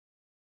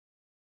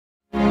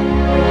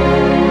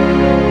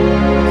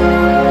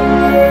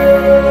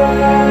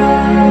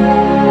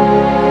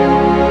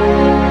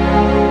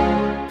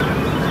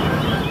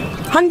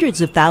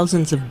hundreds of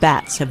thousands of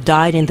bats have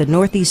died in the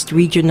northeast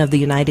region of the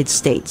United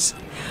States.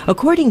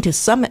 According to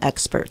some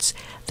experts,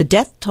 the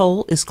death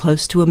toll is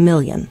close to 1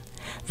 million.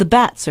 The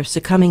bats are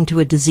succumbing to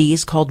a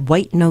disease called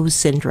white nose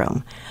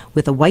syndrome,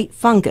 with a white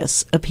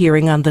fungus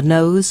appearing on the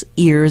nose,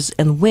 ears,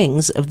 and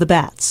wings of the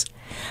bats.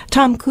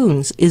 Tom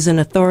Coons is an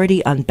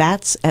authority on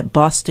bats at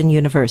Boston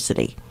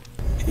University.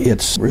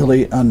 It's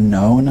really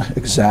unknown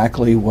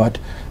exactly what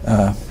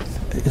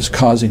is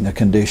causing the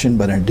condition,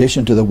 but in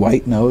addition to the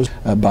white nose,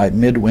 by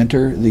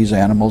midwinter these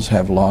animals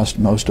have lost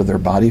most of their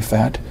body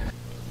fat.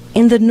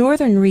 In the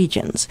northern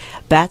regions,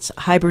 bats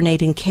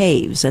hibernate in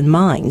caves and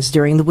mines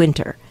during the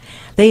winter.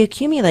 They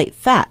accumulate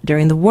fat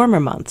during the warmer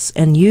months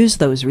and use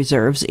those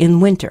reserves in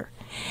winter.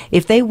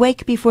 If they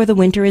wake before the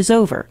winter is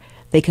over,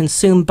 they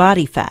consume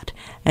body fat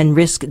and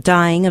risk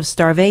dying of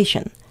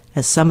starvation,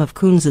 as some of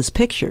Coons's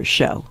pictures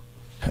show.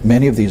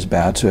 Many of these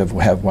bats who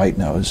have white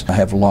nose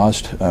have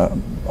lost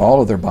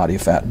all of their body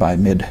fat by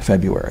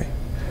mid-February.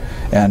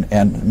 And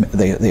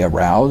they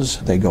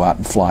arouse, they go out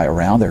and fly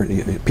around.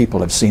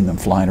 People have seen them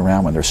flying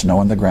around when there's snow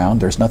on the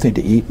ground. There's nothing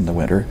to eat in the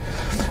winter.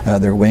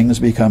 Their wings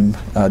become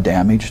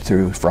damaged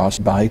through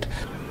frostbite.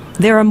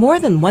 There are more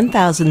than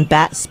 1,000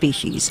 bat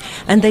species,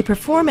 and they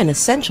perform an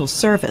essential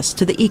service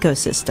to the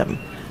ecosystem,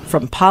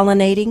 from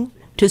pollinating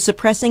to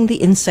suppressing the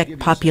insect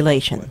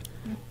population.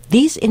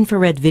 These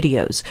infrared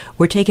videos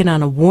were taken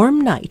on a warm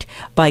night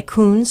by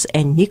Coons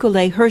and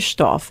Nikolai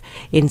Hirschdorf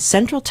in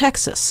central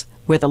Texas,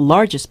 where the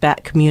largest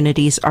bat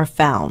communities are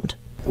found.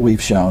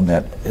 We've shown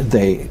that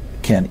they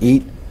can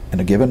eat in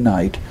a given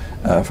night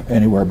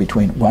anywhere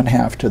between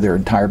 1/2 to their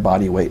entire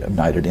body weight of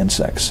nighted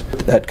insects.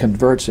 That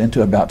converts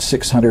into about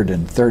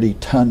 630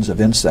 tons of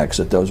insects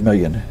that those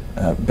million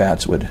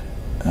bats would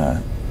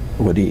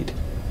eat.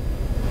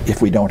 If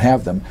we don't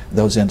have them,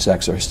 those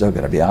insects are still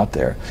going to be out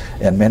there.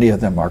 And many of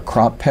them are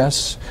crop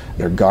pests,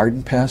 they're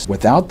garden pests.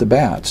 Without the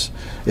bats,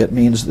 it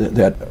means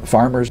that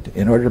farmers,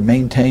 in order to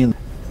maintain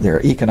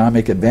their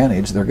economic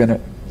advantage, they're going to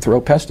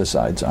throw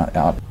pesticides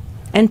out.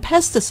 And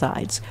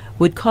pesticides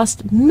would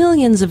cost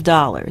millions of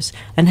dollars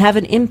and have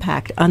an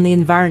impact on the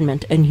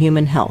environment and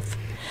human health.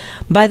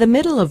 By the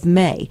middle of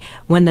May,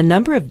 when the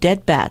number of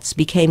dead bats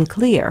became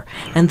clear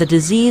and the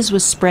disease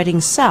was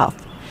spreading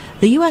south,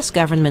 the U.S.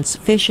 government's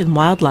Fish and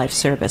Wildlife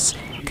Service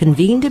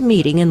convened a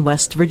meeting in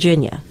West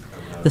Virginia.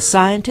 The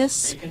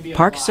scientists,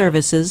 park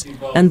services,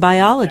 and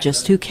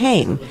biologists who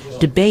came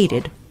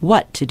debated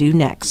what to do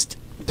next.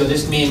 So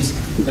this means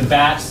the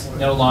bat's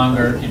no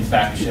longer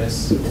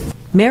infectious.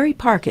 Mary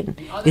Parkin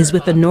is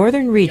with the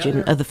northern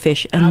region of the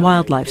Fish and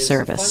Wildlife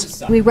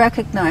Service. We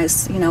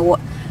recognize,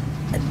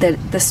 that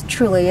this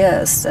truly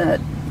is a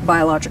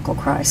biological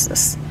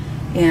crisis,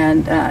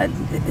 and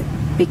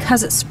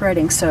because it's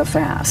spreading so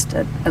fast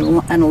at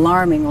an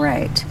alarming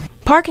rate.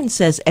 Parkin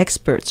says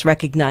experts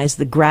recognize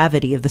the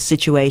gravity of the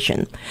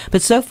situation,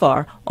 but so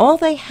far all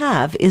they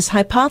have is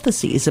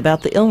hypotheses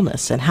about the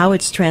illness and how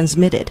it's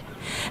transmitted.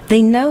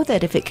 They know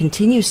that if it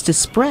continues to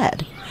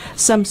spread,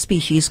 some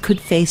species could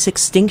face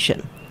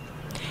extinction.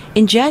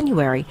 In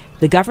January,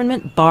 the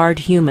government barred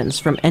humans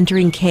from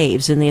entering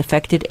caves in the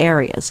affected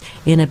areas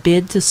in a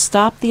bid to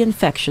stop the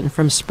infection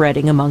from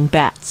spreading among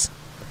bats.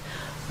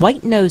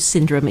 White nose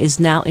syndrome is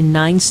now in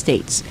 9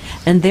 states,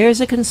 and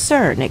there's a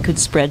concern it could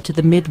spread to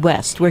the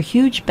Midwest, where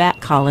huge bat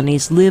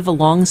colonies live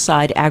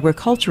alongside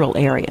agricultural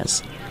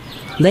areas.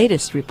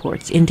 Latest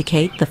reports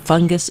indicate the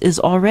fungus is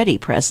already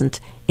present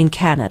in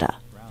Canada.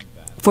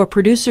 For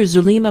producer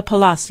Zulima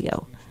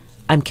Palacio,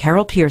 I'm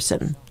Carol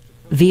Pearson,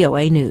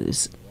 VOA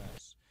News.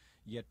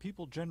 Yet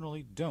people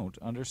generally don't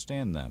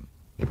understand them.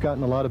 They've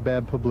gotten a lot of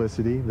bad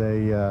publicity.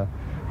 A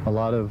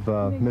lot of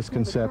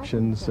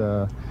misconceptions,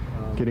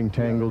 getting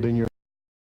tangled in your